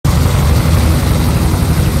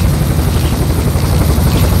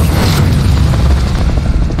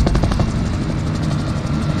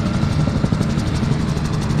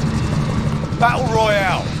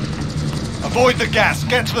Avoid the gas.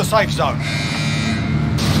 Get to the safe zone.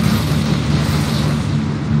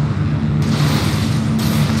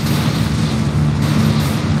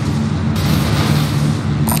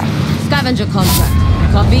 Scavenger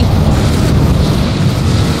contract. Copy?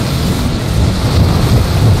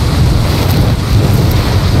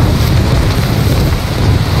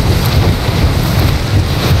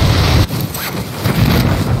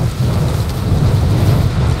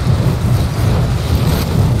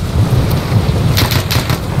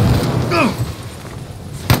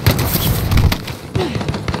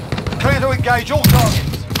 Clear to engage all targets.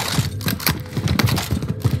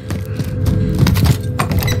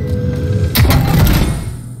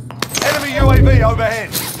 Enemy UAV overhead.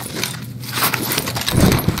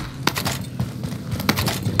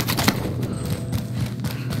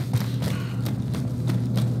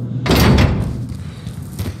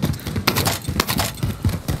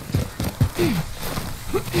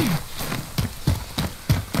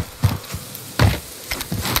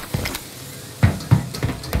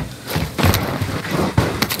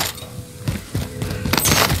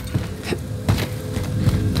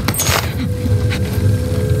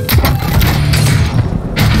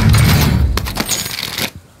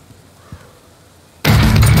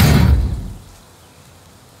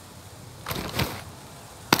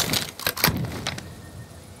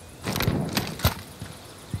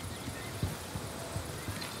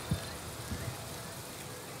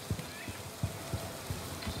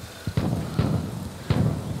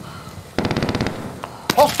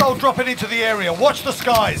 Hostile dropping into the area. Watch the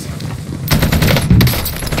skies.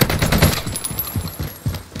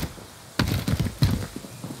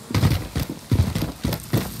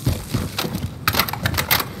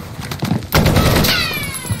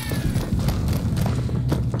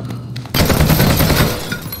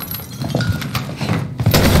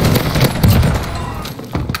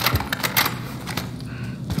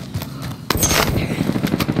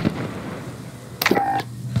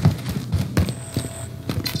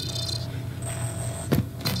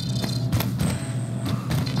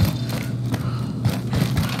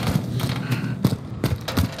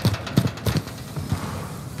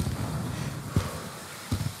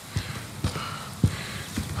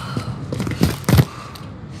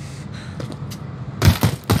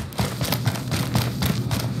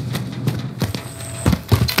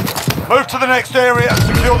 Move to the next area and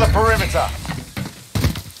secure the perimeter.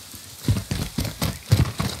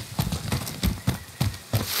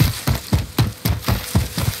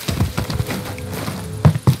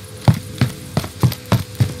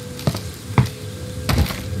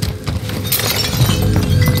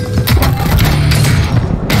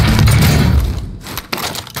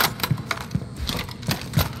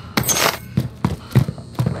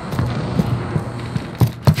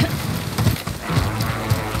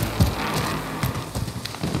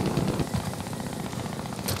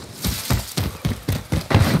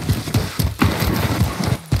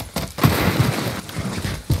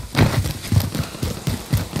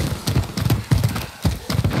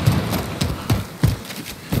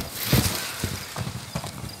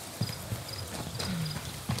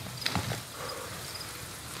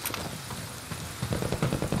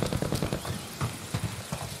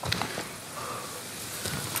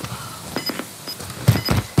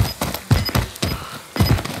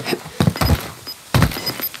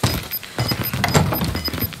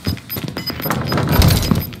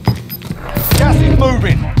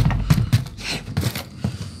 Moving.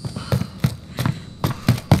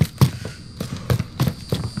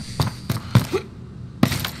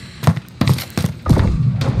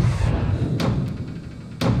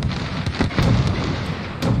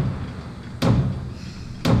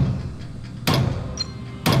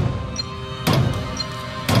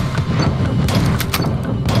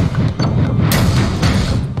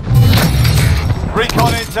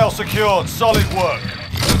 Recon intel secured. Solid work.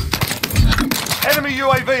 Enemy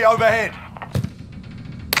UAV overhead.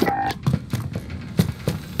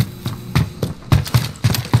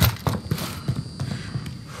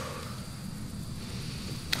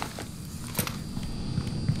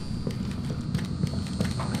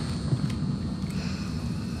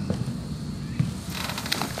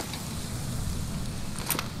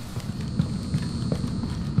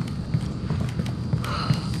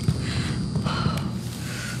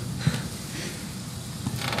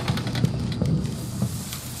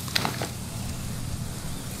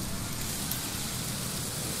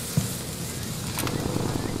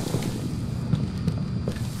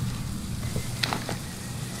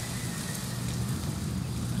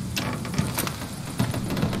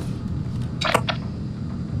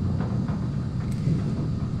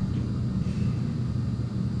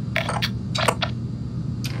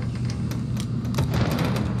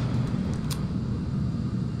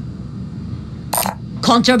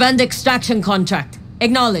 Contraband extraction contract.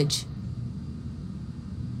 Acknowledge.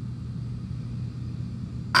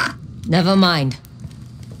 Never mind.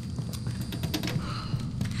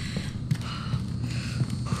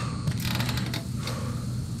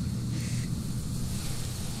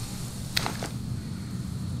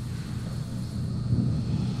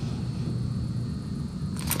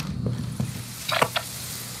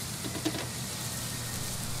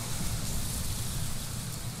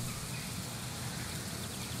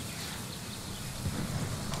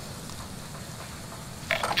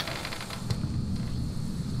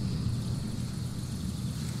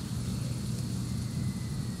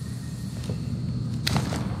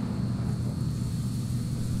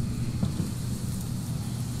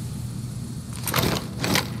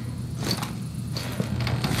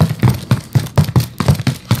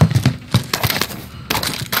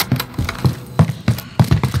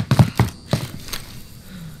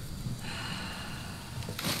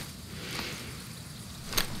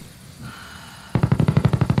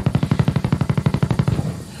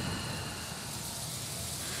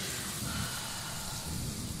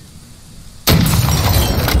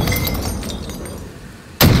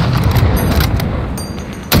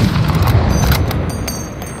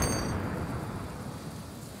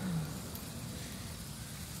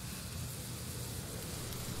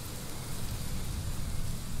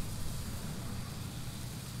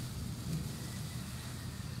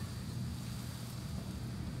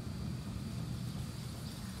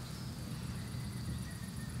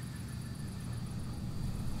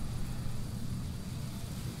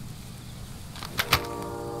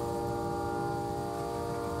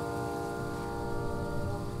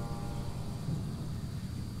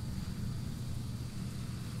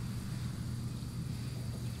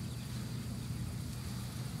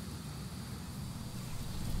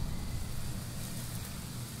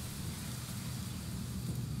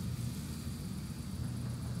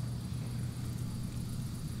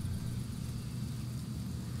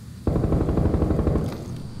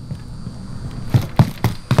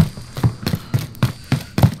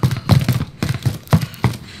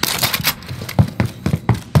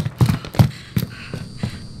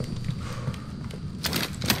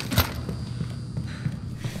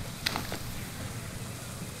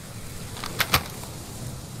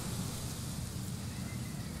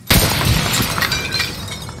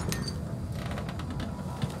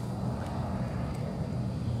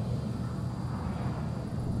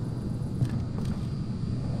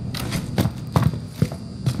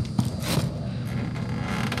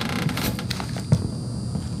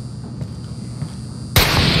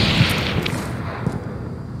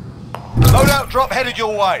 Loadout drop headed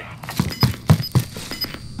your way.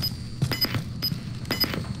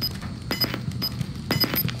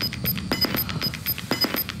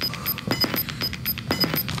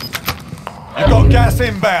 You've got gas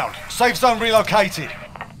inbound. Safe zone relocated.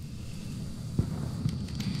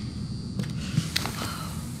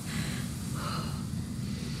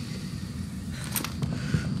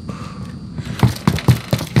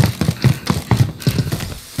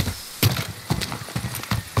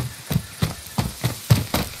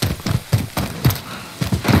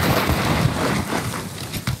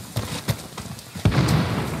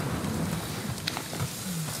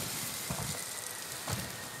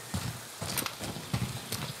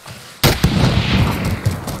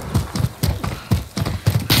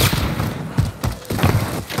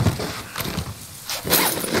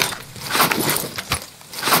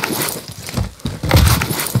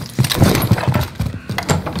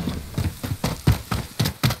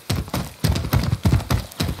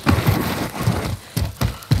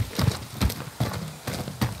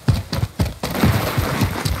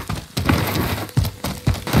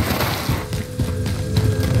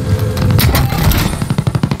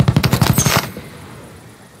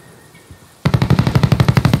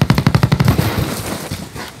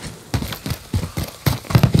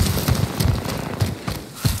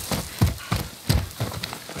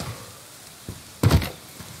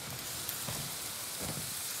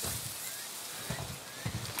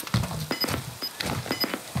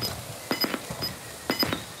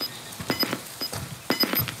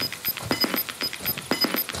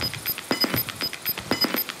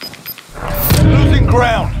 Losing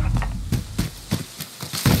ground.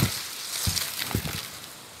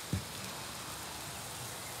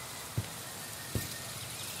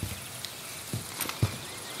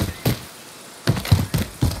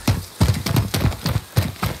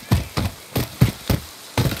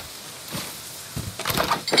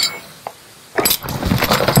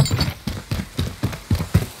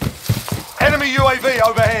 Enemy UAV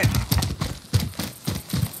overhead.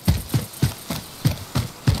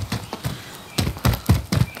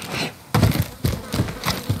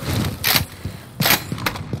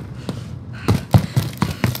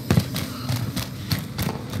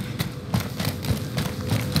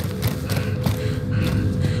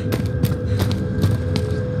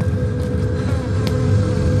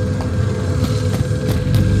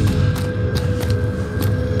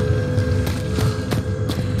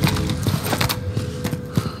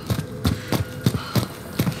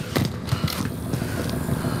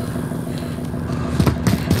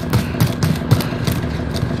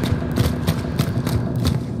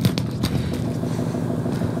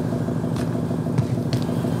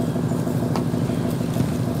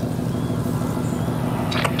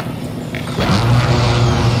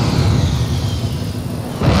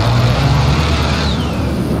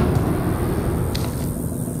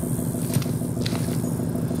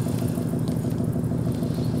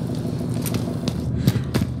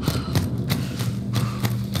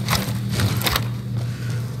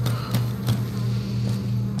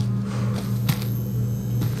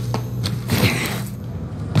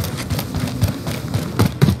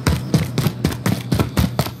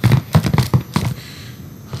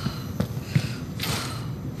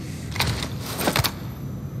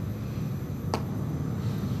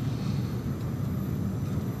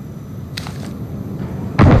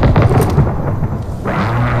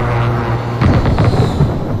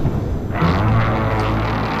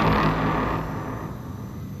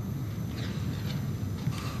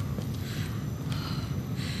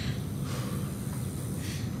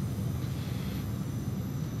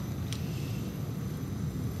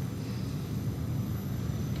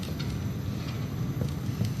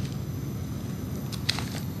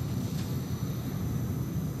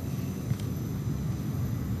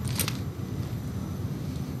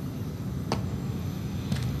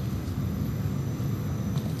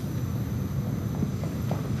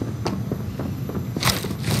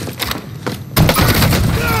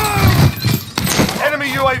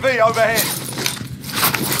 UAV overhead.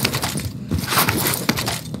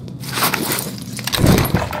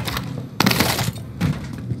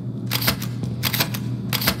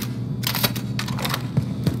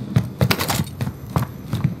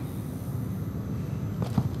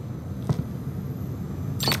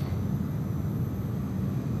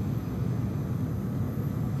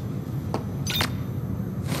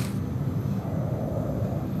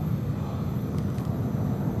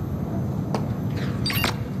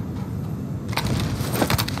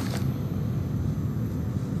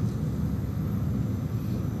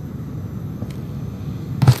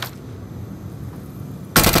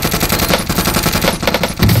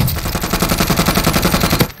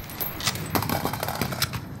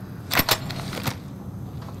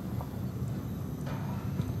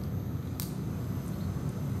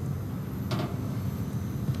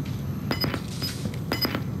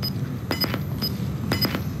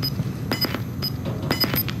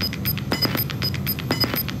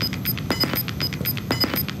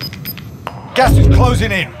 Gas is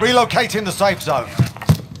closing in. Relocating the safe zone.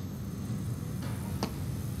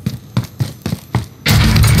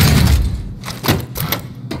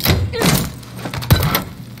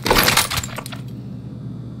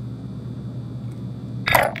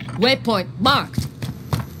 Waypoint marked.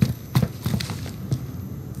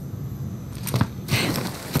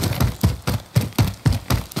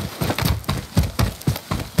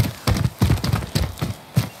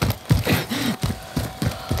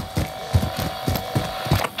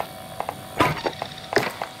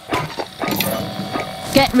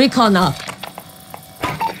 Get recon up.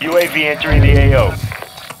 UAV entering the AO.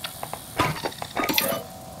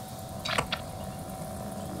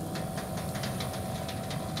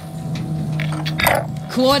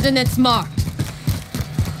 Coordinates marked.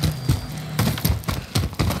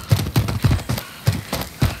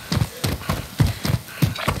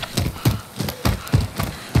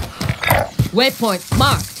 Waypoint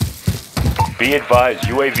marked. Be advised,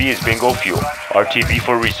 UAV is bingo fuel. RTB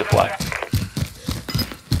for resupply.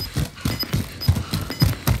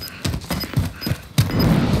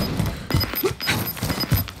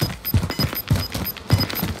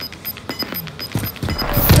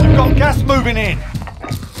 We've got gas moving in.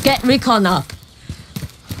 Get recon up.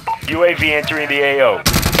 UAV entering the AO.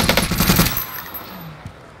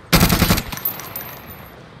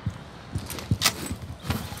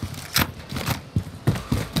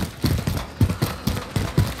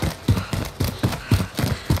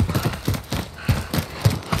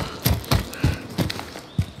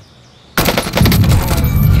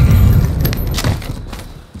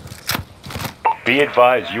 Be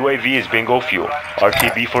advised, UAV is bingo fuel.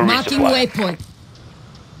 RTB for Marking resupply. waypoint.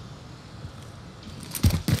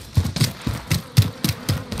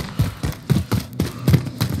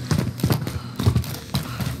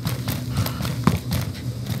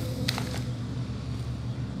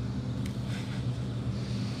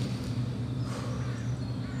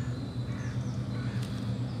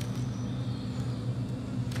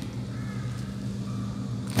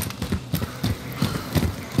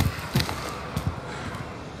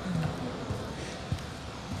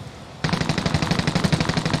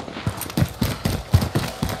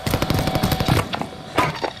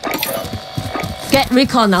 Get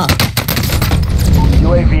recon up.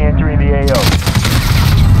 UAV entering the AO.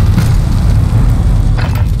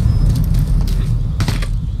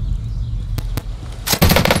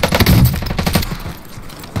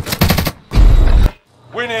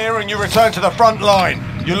 Win here and you return to the front line.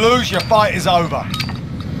 You lose, your fight is over.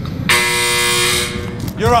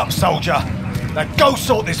 You're up, soldier. Now go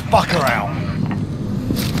sort this fucker out.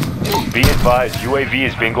 Be advised, UAV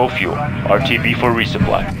is bingo fuel. RTB for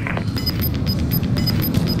resupply.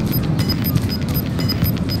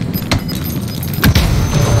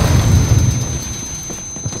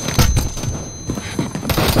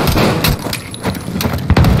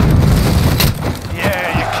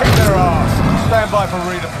 Stand by for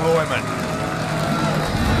redeployment.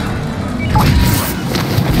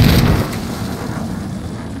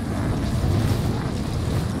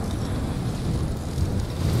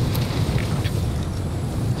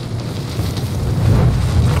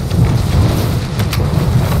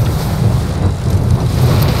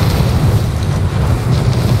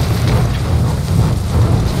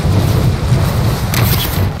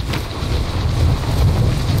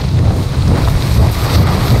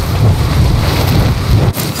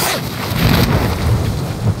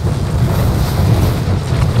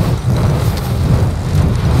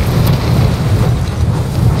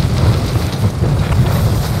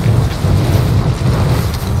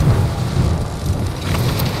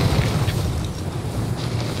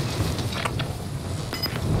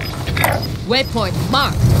 Waypoint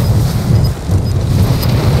marked.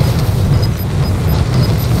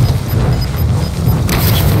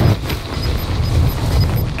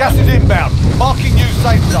 Gas is inbound. Marking new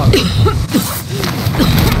safe zone.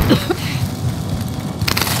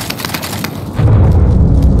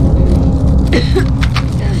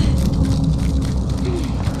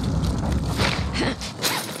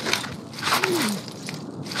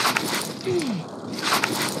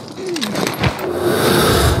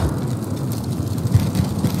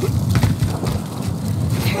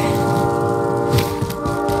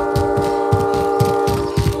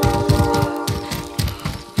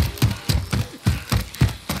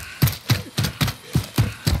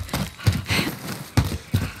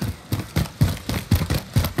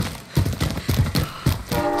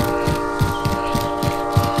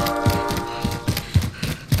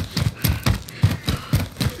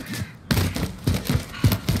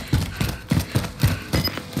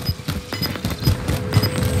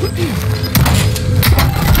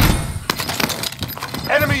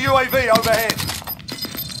 Enemy UAV overhead.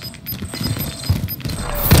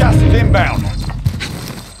 Gas is inbound.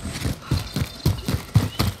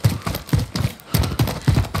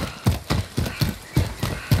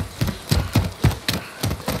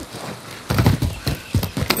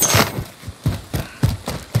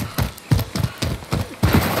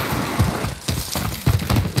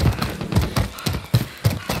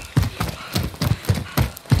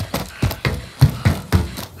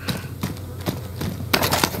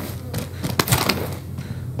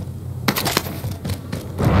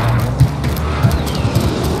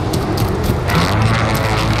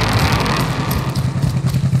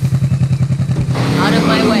 Out of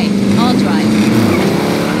my way. I'll drive.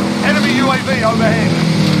 Enemy UAV overhead.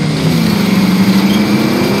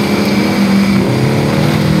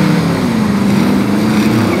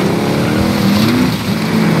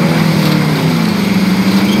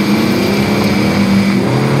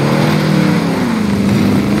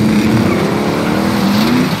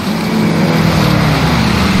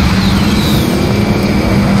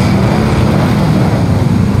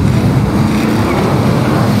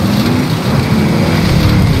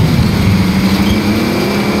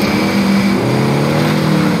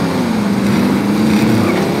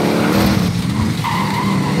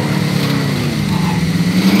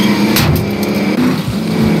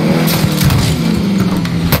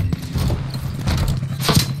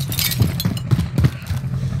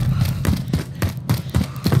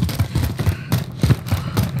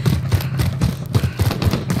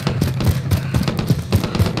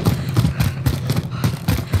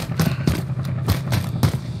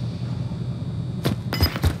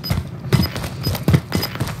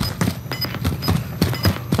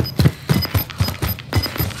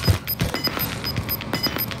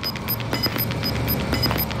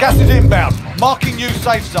 Gas is inbound. Marking new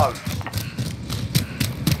safe zone.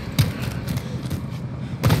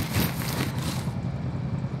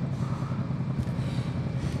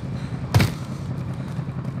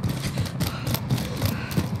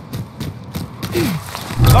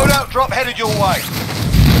 Loadout drop headed your way.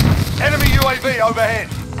 Enemy UAV overhead.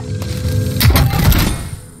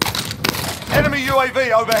 Enemy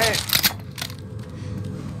UAV overhead.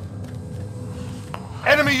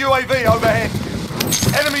 Enemy UAV overhead.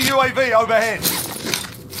 Enemy UAV overhead.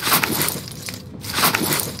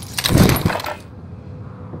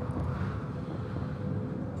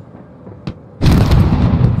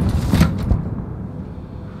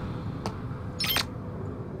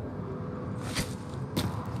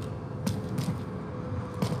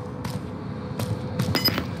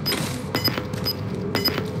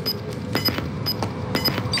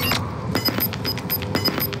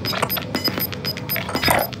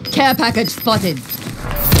 Care package spotted.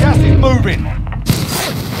 Gas is moving.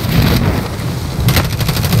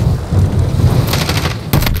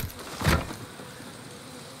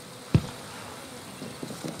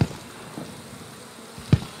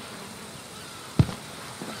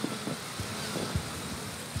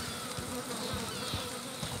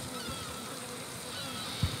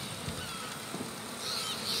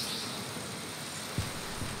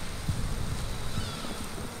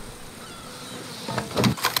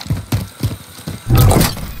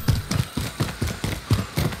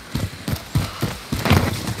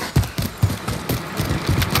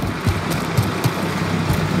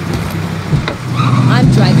 I'm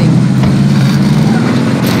driving.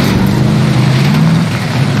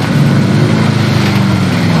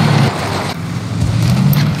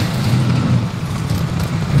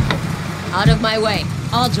 Out of my way.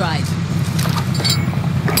 I'll drive.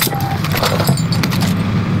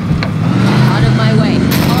 Out of my way.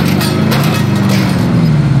 I'll drive.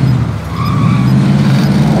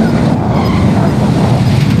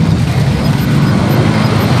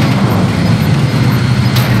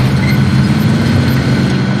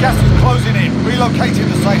 relocating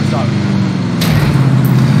the safe zone.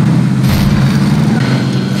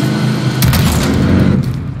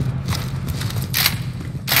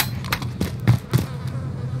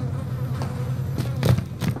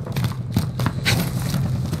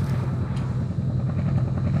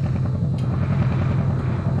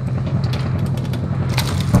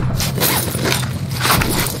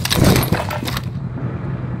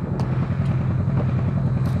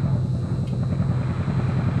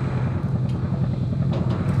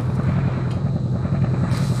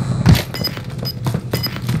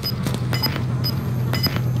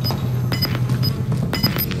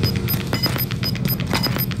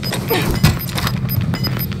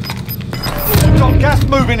 Got gas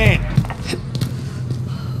moving in.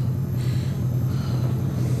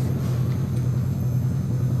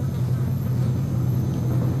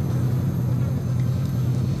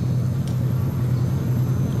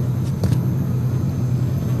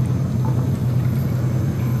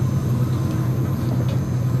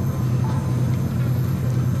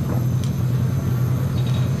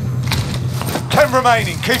 10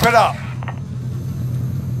 remaining, keep it up.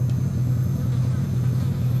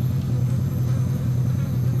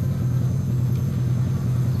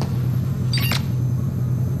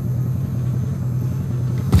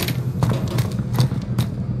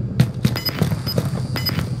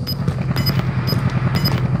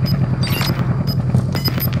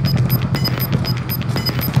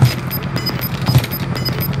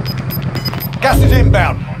 Gas is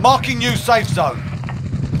inbound. Marking new safe zone.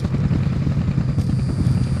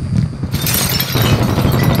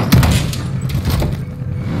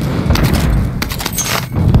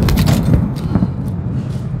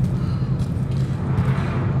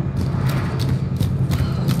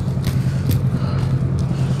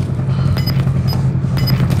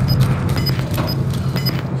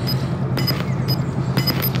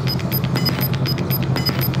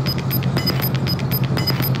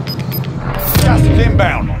 Gas is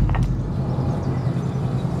inbound.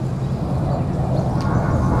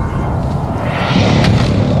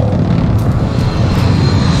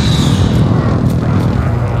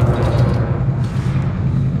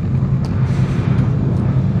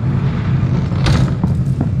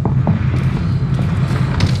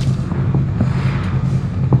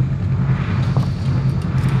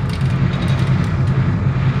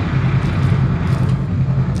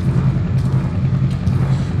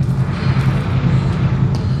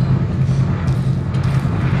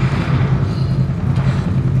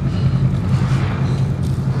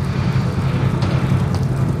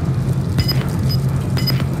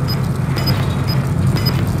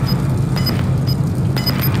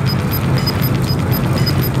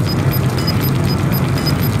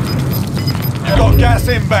 Gas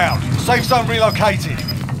inbound. Safe zone relocated.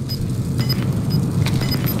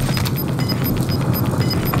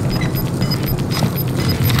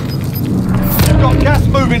 You've got gas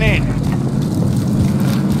moving in.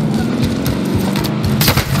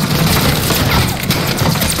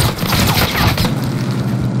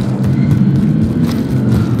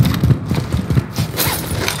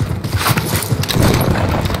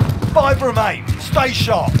 Five remain. Stay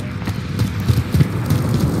sharp.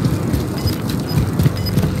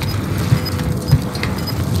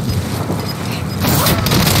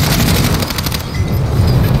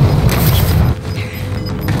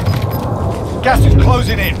 Gas is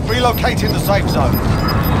closing in. Relocating the safe zone.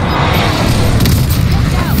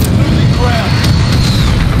 Losing ground.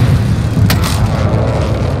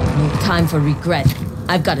 No time for regret.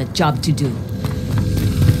 I've got a job to do.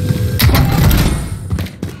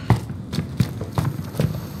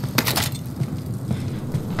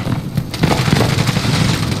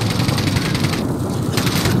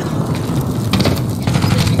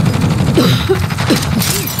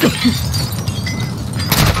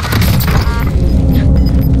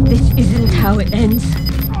 How it ends.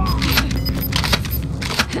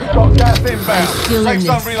 Got gas inbound. Still Safe in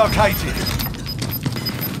zone this. relocated.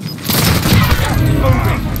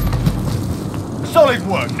 Moving. Solid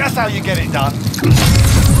work. That's how you get it done.